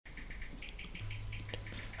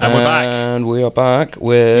And we're back. And we are back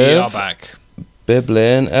with We are back.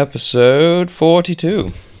 Biblin episode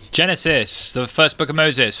 42. Genesis, the first book of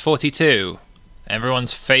Moses, 42.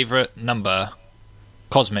 Everyone's favourite number.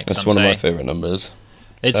 Cosmic, That's some one say. of my favourite numbers.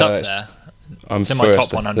 It's up there. I'm It's in first, my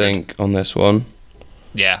top 100. I think, on this one.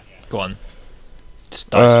 Yeah, go on. Just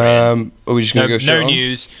dive straight in. Are we just going to go straight No on?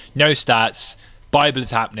 news, no stats. Bible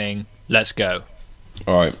is happening. Let's go.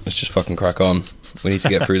 Alright, let's just fucking crack on. We need to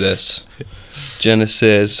get through this.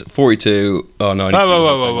 Genesis 42. Oh, no. I need to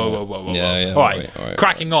Whoa. Yeah. All right.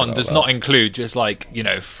 Cracking on chill does out, not lad. include just like,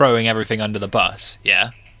 throwing everything under the bus.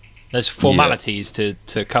 Yeah? There's formalities to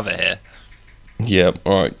cover here. Yeah,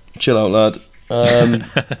 alright. Chill out, lad.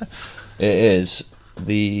 It is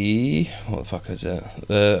the... What the fuck is it?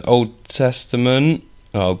 The Old Testament.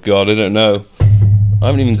 Oh, God, I don't know. I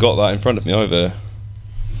haven't even got that in front of me either.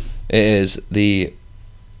 It is the...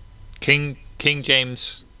 King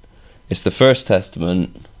James It's the First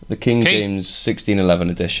Testament. The King James 1611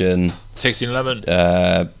 edition.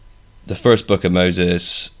 1611. The first book of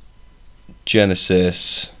Moses.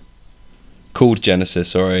 Genesis. Called Genesis,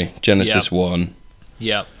 sorry. Genesis Yep. 1.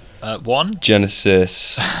 Yep. 1?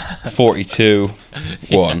 Genesis 42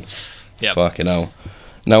 1. Yep. Fucking hell.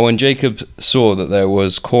 Now when Jacob saw that there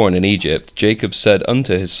was corn in Egypt, Jacob said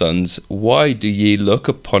unto his sons, Why do ye look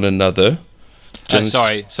upon another?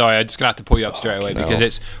 Sorry, I'm just going to have to pull you up straight away Fucking because hell.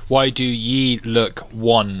 it's, why do ye look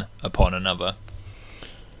one upon another?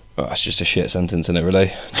 Oh, that's just a shit sentence, isn't it,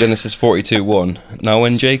 really? Genesis 42 1. Now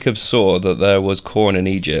when Jacob saw that there was corn in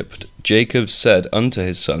Egypt, Jacob said unto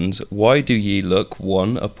his sons, Why do ye look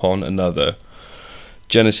one upon another?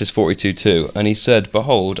 Genesis 42 2. And he said,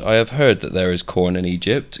 Behold, I have heard that there is corn in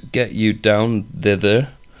Egypt. Get you down thither,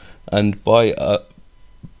 and buy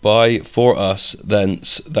for us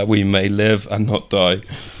thence, that we may live and not die.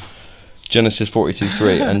 Genesis 42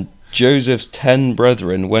 3. And Joseph's 10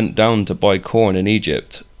 brethren went down to buy corn in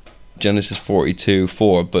Egypt. Genesis 42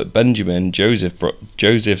 4. But Benjamin,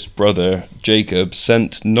 Joseph's brother Jacob,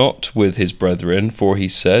 sent not with his brethren, for he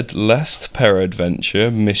said, Lest peradventure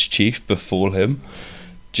mischief befall him.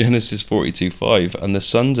 Genesis 42 5. And the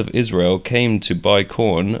sons of Israel came to buy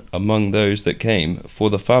corn among those that came, for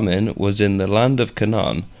the famine was in the land of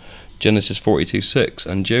Canaan. Genesis 42 6.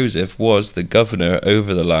 And Joseph was the governor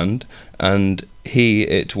over the land, and he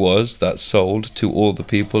it was that sold to all the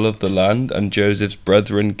people of the land. And Joseph's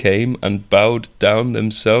brethren came and bowed down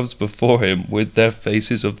themselves before him with their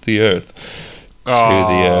faces of the earth to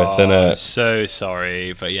the earth. And I'm so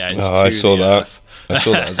sorry, but yeah, it's I saw the that. earth. I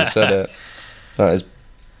saw that as I said it. That is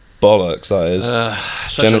bollocks. That is.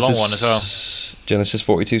 Such a long one as well. Genesis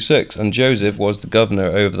 42 6. And Joseph was the governor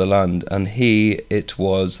over the land, and he it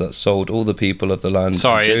was that sold all the people of the land. It's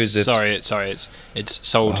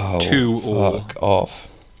sold to all. Fuck off.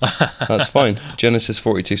 That's fine. Genesis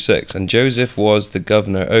 42 6. And Joseph was the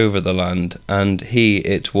governor over the land, and he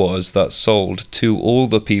it was that sold to all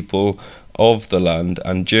the people of the land.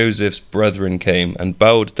 And Joseph's brethren came and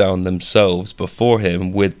bowed down themselves before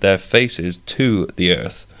him with their faces to the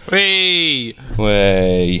earth. Whee!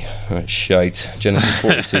 Way, right, shite. Genesis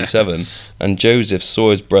 42 7. And Joseph saw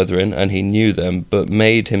his brethren, and he knew them, but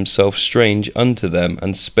made himself strange unto them,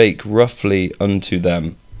 and spake roughly unto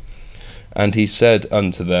them. And he said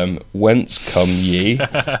unto them, Whence come ye?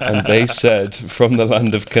 And they said, From the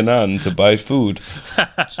land of Canaan, to buy food.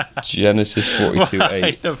 Genesis 42 Why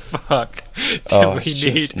 8. the fuck did Oh, we it's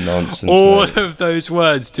need just nonsense, all mate. of those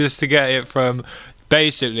words just to get it from?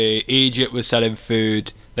 Basically, Egypt was selling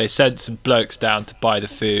food. They sent some blokes down to buy the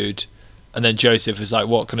food, and then Joseph was like,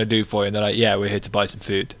 "What can I do for you?" And they're like, "Yeah, we're here to buy some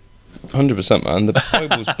food." 100%, man. The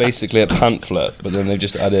Bible's basically a pamphlet, but then they've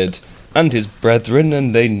just added, and his brethren,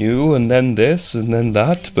 and they knew, and then this, and then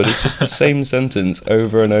that, but it's just the same sentence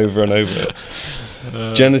over and over and over.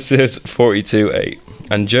 Genesis 42 8.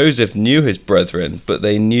 And Joseph knew his brethren, but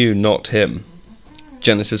they knew not him.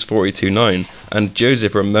 Genesis 42 9. And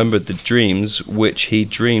Joseph remembered the dreams which he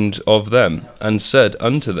dreamed of them, and said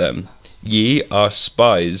unto them, Ye are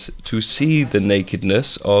spies, to see the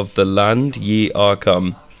nakedness of the land ye are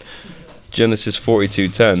come. Genesis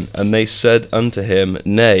 42:10. And they said unto him,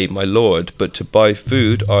 Nay, my lord, but to buy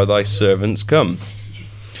food are thy servants come.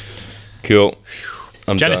 Cool.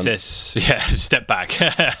 I'm Genesis, yeah, step back,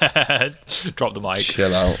 drop the done. mic,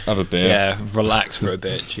 Chill out, have a beer. yeah, relax for a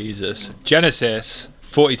bit, Jesus. Genesis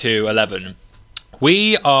 42:11.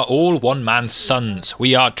 We are all one man's sons.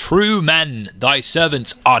 We are true men. Thy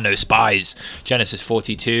servants are no spies. Genesis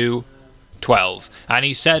 42:12. And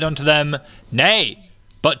he said unto them, Nay,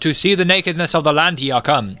 but to see the nakedness of the land ye are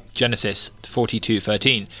come. Genesis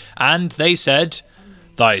 42:13. And they said,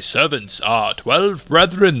 thy servants are 12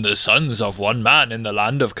 brethren, the sons of one man in the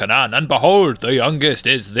land of Canaan, and behold, the youngest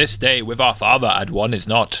is this day with our father, and one is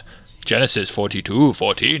not. Genesis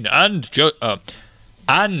 42:14.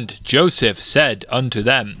 And Joseph said unto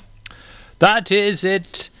them, That is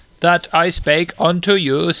it that I spake unto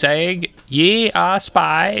you, saying, Ye are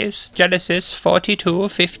spies. Genesis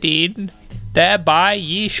 42:15. Thereby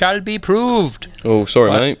ye shall be proved. Oh, sorry,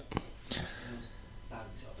 What? mate.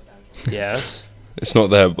 Yes. It's not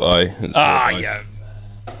thereby. It's thereby. Yeah.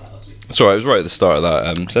 Sorry, I was right at the start of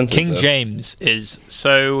that sentence. King there. James is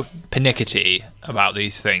so pernickety about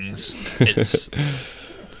these things. It's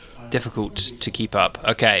difficult to keep up.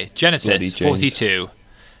 Okay, Bloody Genesis James.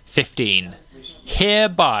 42:15.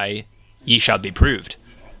 Hereby ye shall be proved.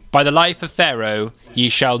 By the life of Pharaoh ye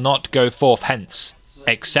shall not go forth hence,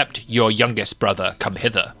 except your youngest brother come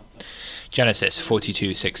hither. Genesis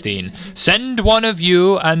 42:16. Send one of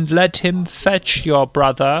you, and let him fetch your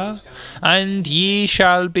brother, and ye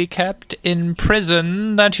shall be kept in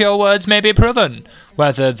prison, that your words may be proven,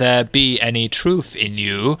 whether there be any truth in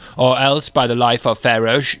you, or else by the life of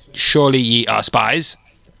Pharaoh surely ye are spies.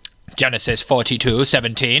 Genesis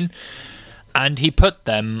 42:17. And he put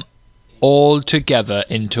them all together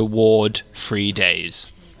into ward 3 days.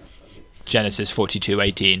 Genesis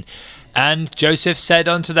 42:18. And Joseph said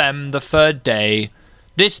unto them the third day,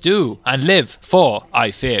 This do, and live, for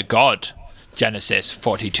I fear God. Genesis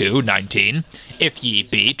 42:19. If ye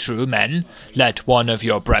be true men, let one of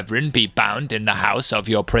your brethren be bound in the house of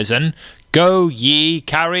your prison. Go ye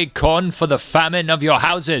carry corn for the famine of your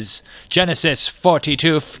houses. Genesis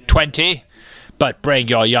 42:20. But bring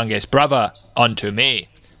your youngest brother unto me,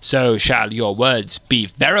 so shall your words be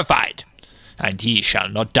verified, and ye shall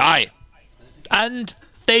not die. And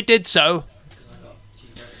they did so.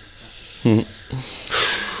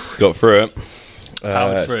 Got through it.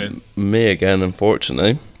 Powered through. It's me again,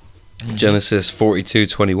 unfortunately. Genesis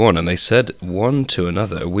 42:21. And they said one to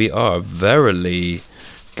another, We are verily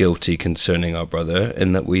guilty concerning our brother,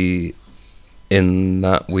 in that we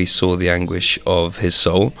saw the anguish of his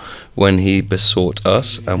soul when he besought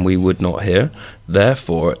us, and we would not hear.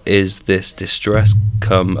 Therefore is this distress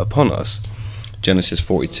come upon us. Genesis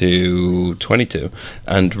 42:22.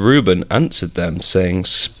 And Reuben answered them, saying,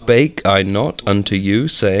 Spake I not unto you,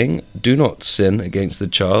 saying, Do not sin against the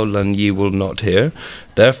child, and ye will not hear?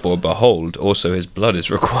 Therefore, behold, also his blood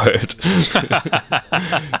is required.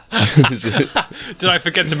 Did I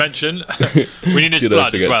forget to mention? We need his Did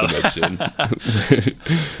blood I as well. forget to mention?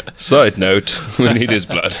 Side note, we need his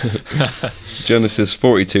blood. Genesis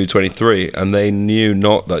 42:23. And they knew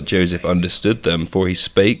not that Joseph understood them, for he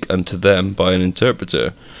spake unto them by an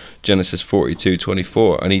interpreter. Genesis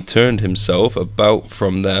 42:24. And he turned himself about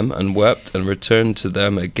from them, and wept, and returned to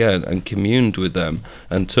them again, and communed with them,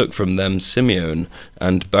 and took from them Simeon,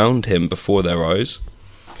 and bound him before their eyes.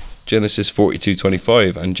 Genesis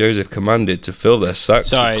 42:25. And Joseph commanded to fill their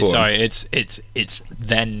sacks with corn. Sorry, it's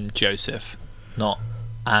then Joseph, not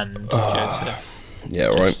and Joseph. Yeah,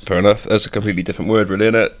 right, fair enough. That's a completely different word, really,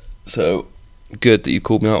 innit? So, good that you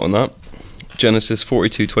called me out on that. Genesis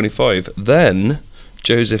 42:25. Then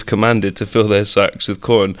Joseph commanded to fill their sacks with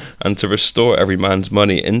corn, and to restore every man's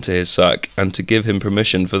money into his sack, and to give him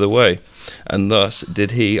permission for the way. And thus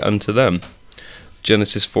did he unto them.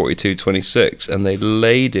 Genesis 42:26. And they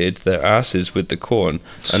laded their asses with the corn,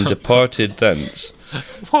 and departed thence.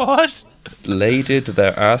 What? Laded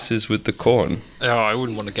their asses with the corn. Oh, I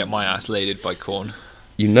wouldn't want to get my ass laded by corn.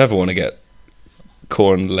 You never want to get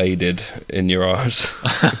corn laded in your arse.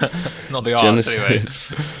 Not the arse, anyway.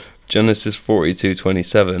 Genesis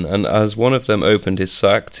 42:27. And as one of them opened his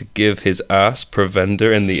sack to give his ass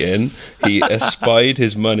provender in the inn, he espied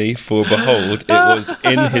his money, for behold, it was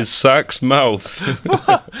in his sack's mouth.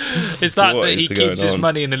 Is that What that he is keeps going his on?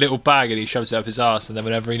 money in a little bag and he shoves it up his arse, and then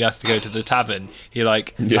whenever he has to go to the tavern, he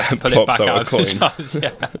has to pull it pops back out out a of his coin. arse.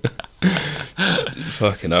 Yeah.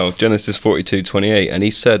 Fucking hell. Genesis 42:28. And he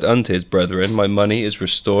said unto his brethren, My money is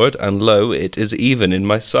restored, and lo, it is even in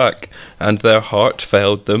my sack. And their heart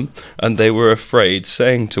failed them, and they were afraid,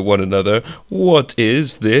 saying to one another, What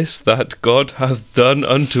is this that God hath done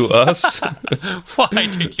unto us? Why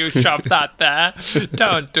did you shove that there?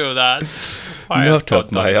 Don't do that. Why has Not God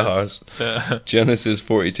up my done arse. this? Genesis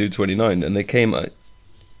 42:29. And they came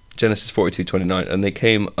Genesis 42:29. And they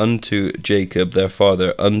came unto Jacob their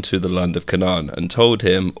father unto the land of Canaan, and told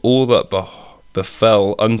him all that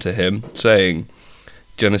befell unto him, saying,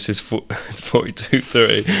 Genesis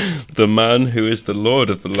 42:30. The man who is the Lord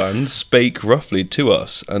of the land spake roughly to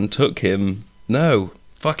us, and took him. No,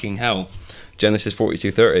 fucking hell. Genesis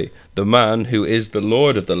 42:30. The man who is the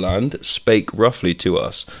Lord of the land spake roughly to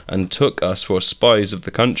us and took us for spies of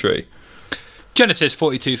the country. Genesis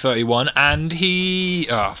 42:31, and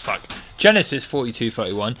Genesis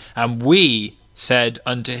 42:31, and we said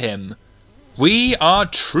unto him, we are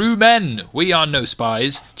true men, we are no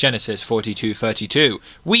spies. Genesis 42:32.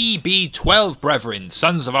 We be 12 brethren,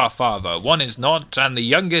 sons of our father. One is not, and the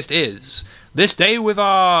youngest is. This day with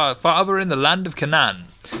our father in the land of Canaan.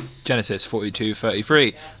 Genesis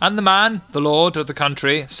 42:33. And the man, the lord of the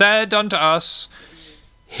country, said unto us,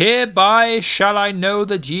 hereby shall I know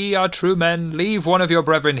that ye are true men. Leave one of your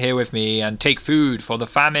brethren here with me, and take food for the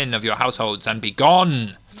famine of your households, and be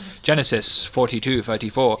gone. Genesis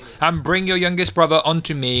 42:34. And bring your youngest brother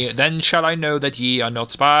unto me, then shall I know that ye are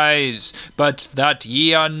not spies, but that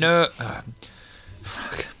ye are no...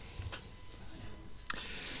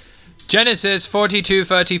 Genesis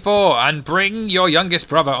 42:34. And bring your youngest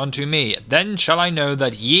brother unto me, then shall I know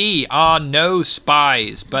that ye are no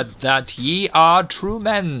spies, but that ye are true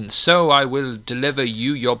men. So I will deliver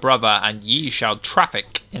you your brother, and ye shall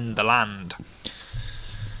traffic in the land.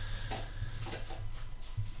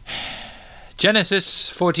 Genesis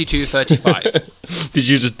 42:35. Did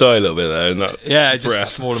you just die a little bit there in that? Yeah, just breath?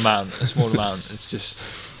 a small amount. It's just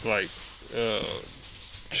like...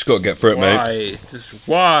 Just got to get through it, mate. why? Just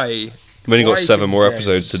why? We've only got Why 7 more James?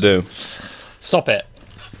 episodes to do Stop it.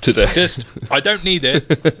 today. Just, I don't need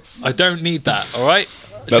it. I don't need that, alright?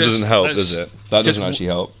 That doesn't help, does it? That doesn't actually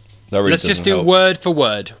help. That really Let's doesn't just do help. word for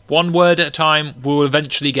word. One word at a time. We'll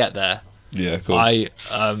eventually get there. Yeah, cool.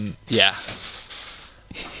 Yeah.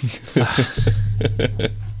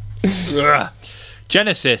 Ugh.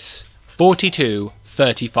 Genesis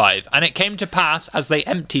 42:35. And it came to pass, as they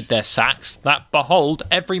emptied their sacks, that, behold,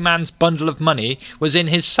 every man's bundle of money was in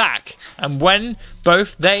his sack. And when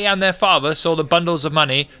both they and their father saw the bundles of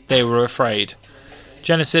money, they were afraid.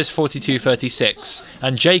 Genesis 42:36.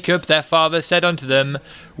 And Jacob their father said unto them,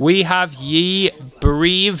 we have ye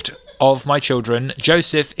bereaved of my children.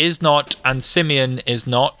 Joseph is not, and Simeon is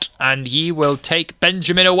not, and ye will take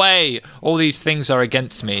Benjamin away. All these things are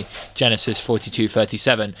against me. Genesis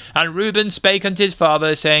 42:37. And Reuben spake unto his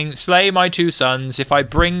father, saying, slay my 2 sons. If I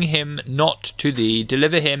bring him not to thee,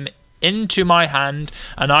 deliver him into my hand,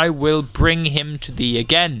 and I will bring him to thee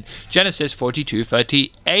again. Genesis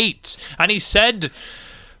 42:38. And he said,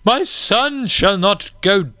 my son shall not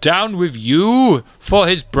go down with you, for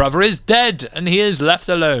his brother is dead, and he is left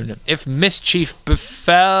alone. If mischief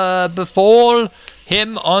befall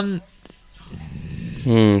him on...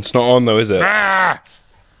 It's not on though, is it?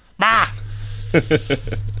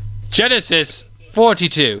 Genesis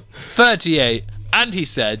 42:38. And he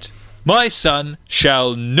said, my son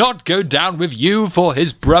shall not go down with you, for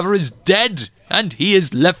his brother is dead, and he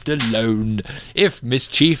is left alone. If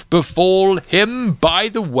mischief befall him by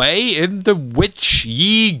the way in the which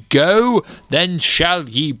ye go, then shall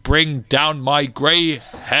ye bring down my grey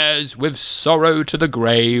hairs with sorrow to the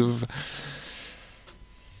grave.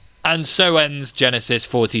 And so ends Genesis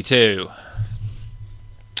 42.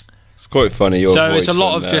 It's quite funny. Your So voice it's a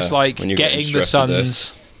lot when, of just like when you're getting the stressed with this.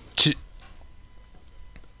 sons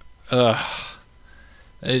to...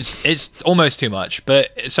 It's almost too much,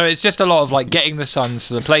 but so it's just a lot of like getting the sons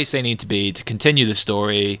to the place they need to be to continue the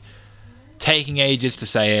story, taking ages to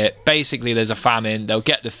say it. Basically, there's a famine. They'll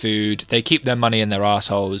get the food. They keep their money in their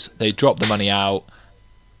assholes. They drop the money out,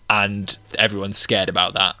 and everyone's scared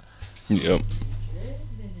about that. Yep.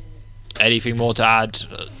 Anything more to add?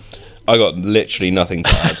 I got literally nothing to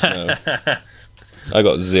add. No. I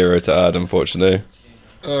got 0 to add, unfortunately.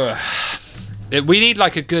 We need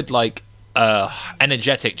like a good like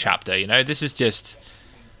energetic chapter. You know, this is just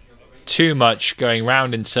too much going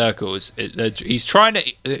round in circles. He's trying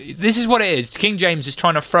to. This is what it is. King James is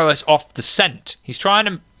trying to throw us off the scent. He's trying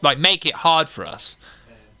to like make it hard for us.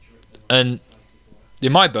 And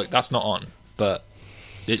in my book, that's not on. But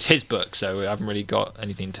it's his book, so we haven't really got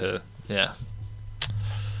anything to. Yeah.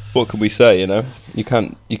 What can we say? You know, you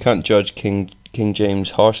can't judge King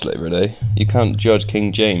James harshly. Really, you can't judge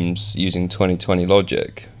King James using 2020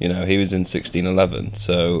 logic. You know, he was in 1611,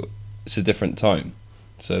 so it's a different time.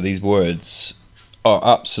 So these words are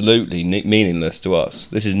absolutely meaningless to us.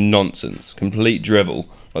 This is nonsense, complete drivel.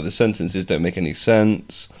 Like the sentences don't make any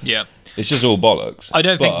sense. Yeah. It's just all bollocks. I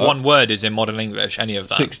don't think one word is in modern English, any of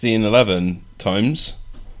that. 1611 times.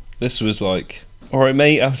 This was like, all right,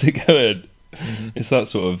 mate, how's it going? Mm-hmm. It's that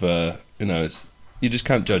sort of, you know, you just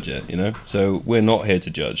can't judge it, you know? So we're not here to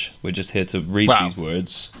judge. We're just here to read these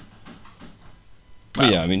words. Wow.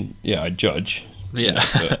 But yeah, I mean, yeah, I judge. Yeah.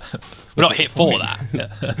 You know, we're not here for that. Yeah.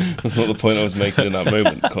 That's not the point I was making in that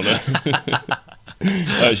moment, Connor.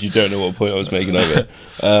 I actually don't know what point I was making of it.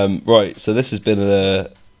 Right, so this has been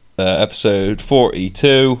episode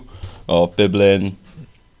 42 of Bibbling.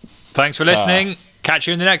 Thanks for listening. Catch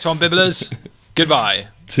you in the next one, Bibblers. Goodbye.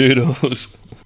 Toodles.